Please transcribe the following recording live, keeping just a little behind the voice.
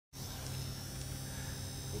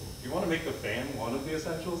Do you want to make the fan one of the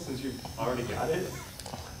essentials since you've already got it?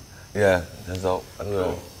 Yeah, that's dope.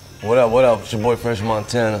 Cool. What up, what up? It's your boy Fresh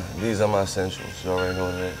Montana. These are my essentials. You already know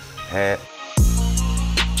what it is. Hat.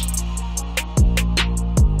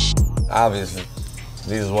 Obviously,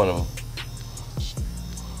 these is one of them.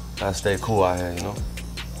 I stay cool out here, you know?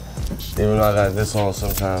 Even though I got this on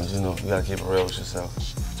sometimes, you know, you gotta keep it real with yourself.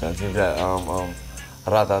 Try to keep that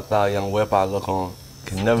ratata young wepa look on.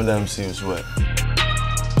 Can never let them see you sweat.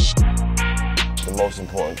 The most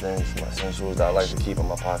important things, my essentials that I like to keep in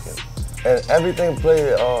my pocket. And everything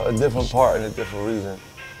play a different part and a different reason,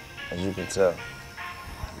 as you can tell.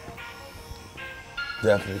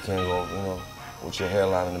 Definitely can't go, you know, with your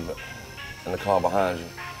hairline in the car behind you.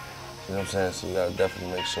 You know what I'm saying? So you gotta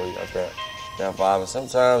definitely make sure you got that vibe. And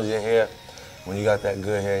sometimes your hair, when you got that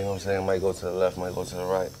good hair, you know what I'm saying, it might go to the left, might go to the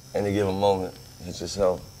right. Any given moment, hit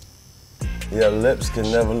yourself. Your lips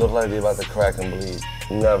can never look like they're about to crack and bleed.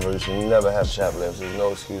 Never. You should never have chapped lips. There's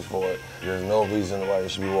no excuse for it. There's no reason why you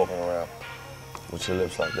should be walking around with your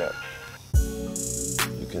lips like that.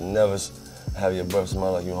 You can never have your breath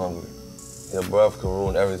smell like you're hungry. Your breath can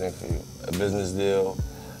ruin everything for you. A business deal,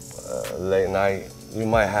 late night. You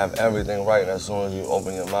might have everything right, and as soon as you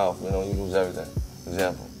open your mouth, you know, you lose everything.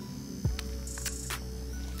 Example.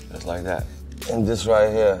 Just like that. And this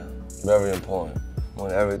right here, very important.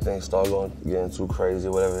 When everything starts getting too crazy,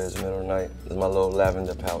 whatever it is, middle of the night, is my little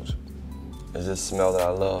lavender pouch. It's this smell that I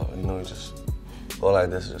love. You know, you just go like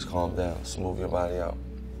this, just calm down, smooth your body out.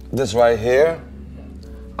 This right here,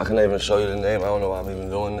 I can't even show you the name. I don't know why I'm even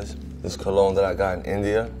doing this. This cologne that I got in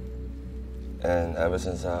India. And ever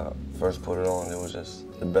since I first put it on, it was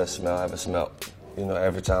just the best smell I ever smelled. You know,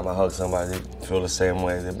 every time I hug somebody, they feel the same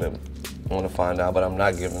way. They want to find out, but I'm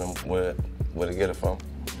not giving them where to get it from.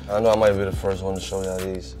 I know I might be the first one to show y'all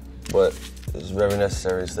these, but it's very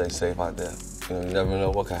necessary to stay safe out there. You know, you never know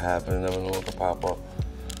what could happen, you never know what could pop up.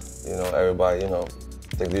 You know, everybody, you know,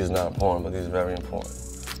 think these are not important, but these are very important.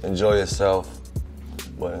 Enjoy yourself,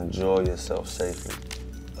 but enjoy yourself safely.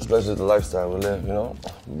 Especially the lifestyle we live, you know?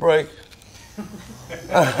 Break.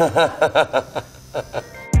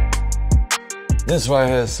 This right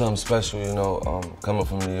here is something special, you know, coming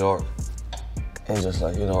from New York. And just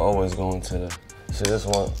like, you know, always going to the, see this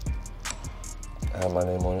one, I have my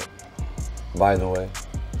name on it, by the way.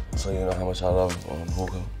 So you know how much I love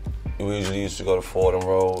hookah. We usually used to go to Fordham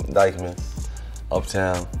Road, Dykeman,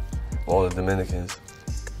 Uptown, all the Dominicans.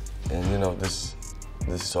 And you know, this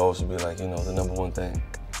is supposed to be like, you know, the #1 thing.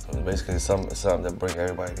 Basically, it's something that brings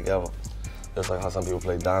everybody together. Just like how some people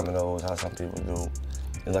play dominoes, how some people do.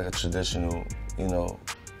 It's like a traditional, you know,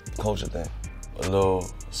 culture thing. A little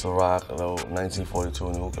Ciroc, a little 1942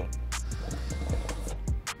 in hookah.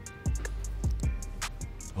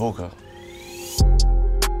 Hookah.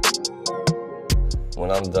 When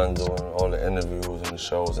I'm done doing all the interviews and the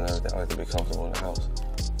shows and everything, I like to be comfortable in the house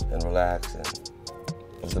and relax. And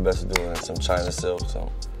it's the best to do it in some China silk, some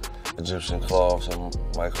Egyptian cloth, some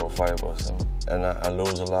microfiber, and I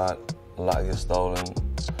lose a lot gets stolen,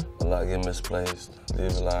 a lot get misplaced,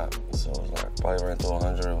 leave a lot. So it's like probably ran through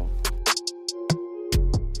 100 of them.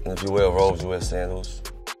 And if you wear robes, you wear sandals.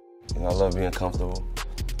 You know, I love being comfortable,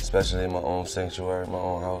 especially in my own sanctuary, my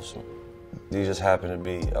own house. These just happen to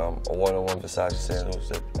be a one-on-one Versace sandals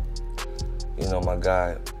that, you know, my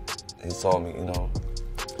guy, he saw me, you know,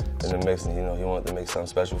 in the mix, and, you know, he wanted to make something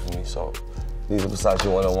special for me. So these are Versace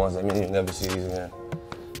one-on-ones. I mean, you never see these again.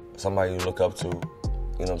 Somebody you look up to, you know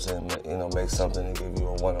what I'm saying, you know, make something and give you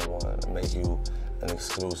a one-on-one, and make you an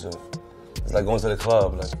exclusive. It's like going to the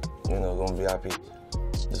club, like, you know, going VIP.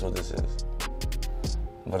 This is what this is.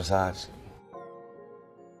 Versace.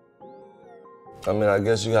 I mean, I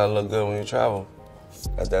guess you gotta look good when you travel.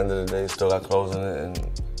 At the end of the day, you still got clothes in it, and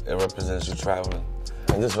it represents you traveling.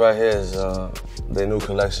 And this right here is their new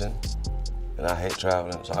collection, and I hate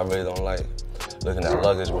traveling, so I really don't like looking at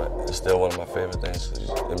luggage, but it's still one of my favorite things, because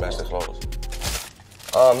it matches the clothes.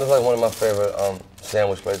 This is like one of my favorite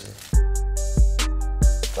sandwich places.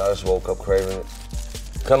 I just woke up craving it.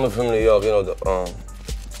 Coming from New York, you know,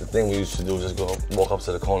 the thing we used to do was just walk up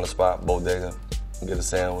to the corner spot, bodega, and get a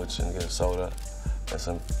sandwich and get a soda and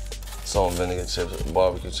some salt and vinegar chips,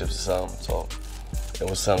 barbecue chips or something. So it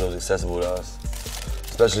was something that was accessible to us.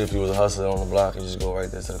 Especially if you was a hustler on the block, you just go right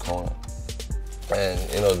there to the corner. And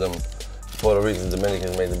you know, them Puerto Ricans,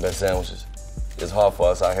 Dominicans made the best sandwiches. It's hard for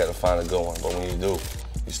us out here to find a good one, but when you do,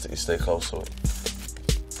 you stay close to it.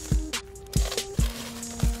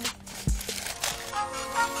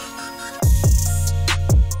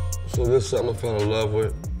 So this is something I fell in love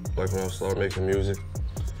with, like when I started making music.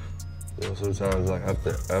 You know, sometimes like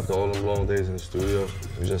after all them long days in the studio,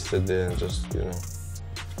 you just sit there and just, you know,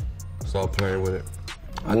 Start playing with it.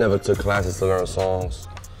 I never took classes to learn songs,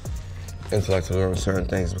 to learn certain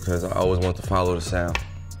things because I always want to follow the sound.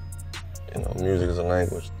 You know, music is a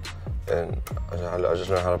language, and I just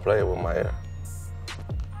learned how to play it with my ear.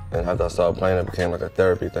 And after I started playing, it became like a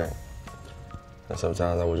therapy thing. And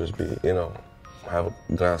sometimes I would just be, you know, have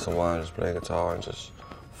a glass of wine, just play guitar and just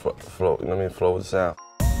flow, you know what I mean, flow with the sound.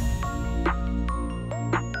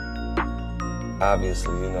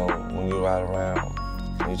 Obviously, you know, when you ride around,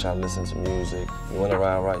 and you try to listen to music, you want to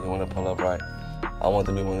ride right, you want to pull up right. I want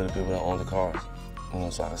to be one of the people that own the cars, you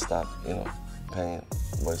know, so I can stop, you know, paying,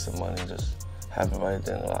 wasting money, and just have it right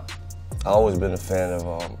there in the lot. I've always been a fan of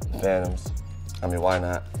Phantoms. I mean, why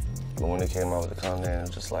not? But when they came out with the Condé, it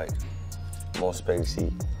was just like more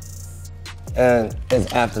spacey. And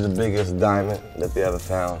it's after the biggest diamond that they ever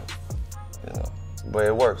found, you know. But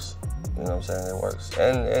it works, you know what I'm saying? It works.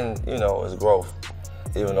 And you know, it's growth.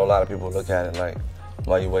 Even though a lot of people look at it like,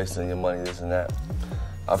 why you wasting your money, this and that.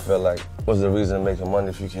 I feel like, what's the reason of making money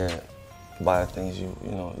if you can't buy the things you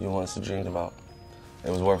want us to dream about? It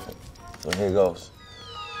was worth it. So here goes.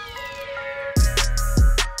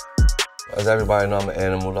 As everybody know, I'm an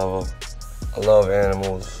animal lover. I love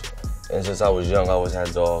animals. And since I was young, I always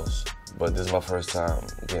had dogs. But this is my first time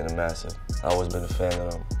getting a mastiff. I've always been a fan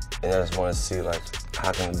of them. And I just want to see, like,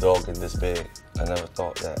 how can a dog get this big? I never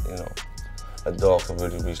thought that, you know, a dog could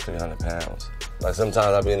really reach 300 pounds. Like, sometimes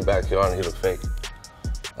I'll be in the backyard and he look fake.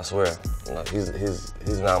 I swear. Like, he's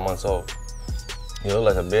 9 months old. He look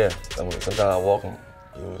like a bear. I mean, sometimes I walk him,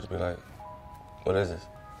 he would just be like, what is this?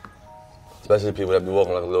 Especially people that be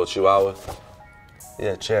walking like a little chihuahua.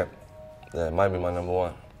 Yeah, Champ. That might be my number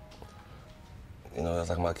one. You know, that's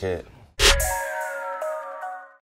like my kid.